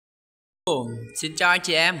Xin chào anh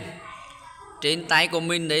chị em. Trên tay của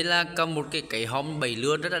mình đấy là cầm một cái hòm bể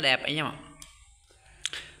lươn rất là đẹp anh em ạ.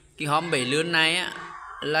 Cái hòm bể lươn này á,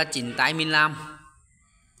 là chính tay mình làm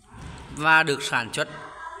và được sản xuất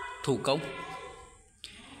thủ công.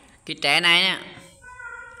 Cái tre này á,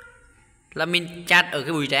 là mình chặt ở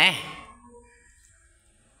cái bụi tre.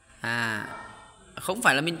 Không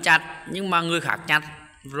phải là mình chặt nhưng mà người khác chặt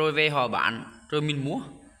rồi về họ bán rồi mình mua.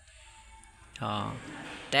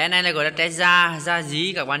 Tre này là gọi là tre da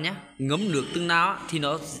dí các bạn nhé. Ngấm nước từng nào thì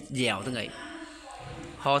nó dẻo từng ấy.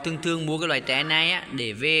 Họ thường mua cái loại tre này á,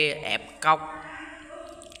 để về ép cọc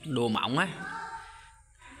đồ mỏng á,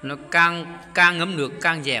 nó càng ngấm nước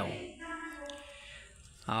càng dẻo.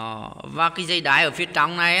 Và cái dây đáy ở phía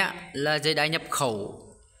trong này á, là dây đáy nhập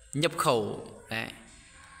khẩu đấy.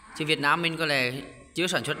 Chứ Việt Nam mình có lẽ chưa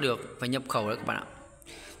sản xuất được, phải nhập khẩu đấy các bạn ạ.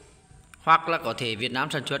 Hoặc là có thể Việt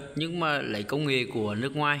Nam sản xuất nhưng mà lấy công nghệ của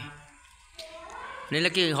nước ngoài. Nên là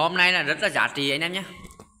cái hòm này là rất là giá trị anh em nhé.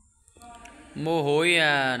 Mồ hôi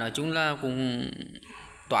nói chung là cũng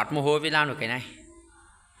toát mồ hôi với làm được cái này.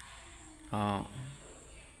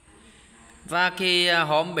 Và cái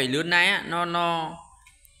hòm bể lươn này á,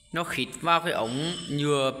 nó khít vào cái ống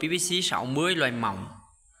nhựa PVC 60 loại mỏng.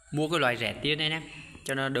 Mua cái loại rẻ tiền này em,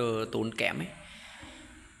 cho nó đỡ tốn kém ấy.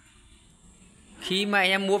 Khi mà anh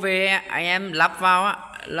em mua về anh em lắp vào á,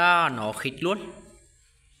 là nó khít luôn.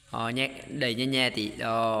 Đẩy nhẹ tí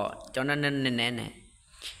cho nó nền này.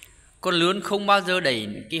 Con lươn không bao giờ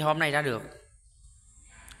đẩy cái hòm này ra được.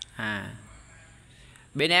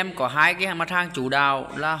 Bên em có hai cái mặt hàng chủ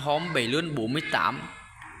đạo là hòm bể lươn 48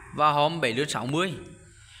 và hòm bể lươn 60.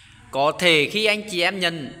 Có thể khi anh chị em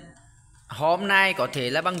nhận hòm này có thể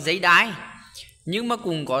là bằng giấy đái, nhưng mà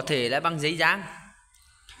cũng có thể là bằng giấy dáng.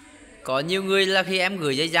 Có nhiều người là khi em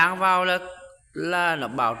gửi giấy dáng vào là nó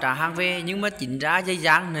bảo trả hàng về, nhưng mà chính ra giấy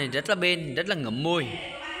dáng này rất là bền, rất là ngấm môi.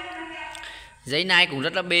 Giấy này cũng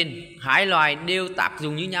rất là bền, hai loại đều tác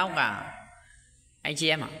dụng như nhau cả anh chị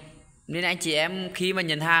em ạ. Nên anh chị em khi mà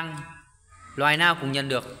nhận hàng loại nào cũng nhận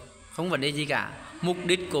được, không vấn đề gì cả. Mục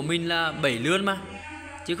đích của mình là bể lươn mà,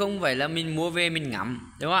 chứ không phải là mình mua về mình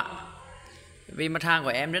ngắm, đúng không ạ? Vì mặt hàng của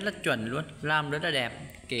em rất là chuẩn luôn, làm rất là đẹp.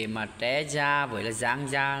 Kể mà tre da với là dáng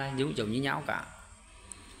da giống như nhau cả.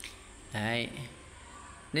 Đấy.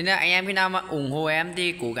 Nên là anh em khi nào mà ủng hộ em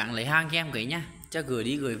thì cố gắng lấy hàng cho em cái nhá, chứ gửi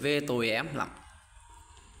đi gửi về tồi em lắm.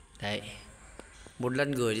 Đấy. Một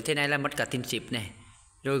lần gửi thì thế này là mất cả tiền ship này,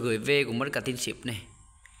 rồi gửi về cũng mất cả tiền ship này,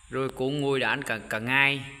 rồi cố ngồi đã ăn cả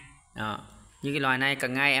ngày. Như cái loài này cả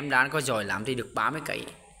ngày em đán có giỏi lắm thì được 30 cây,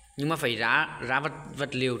 nhưng mà phải ra vật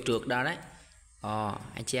liệu trước đã đấy.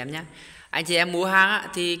 Anh chị em nhé. Anh chị em mua hàng á,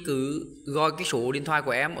 thì cứ gọi cái số điện thoại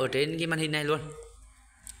của em ở trên cái màn hình này luôn.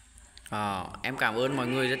 Em cảm ơn mọi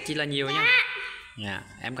người rất chi là nhiều nhá.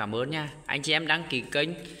 Em cảm ơn nha. Anh chị em đăng ký kênh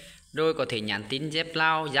rồi có thể nhắn tin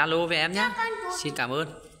Zalo với em nhé. Xin cảm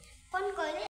ơn.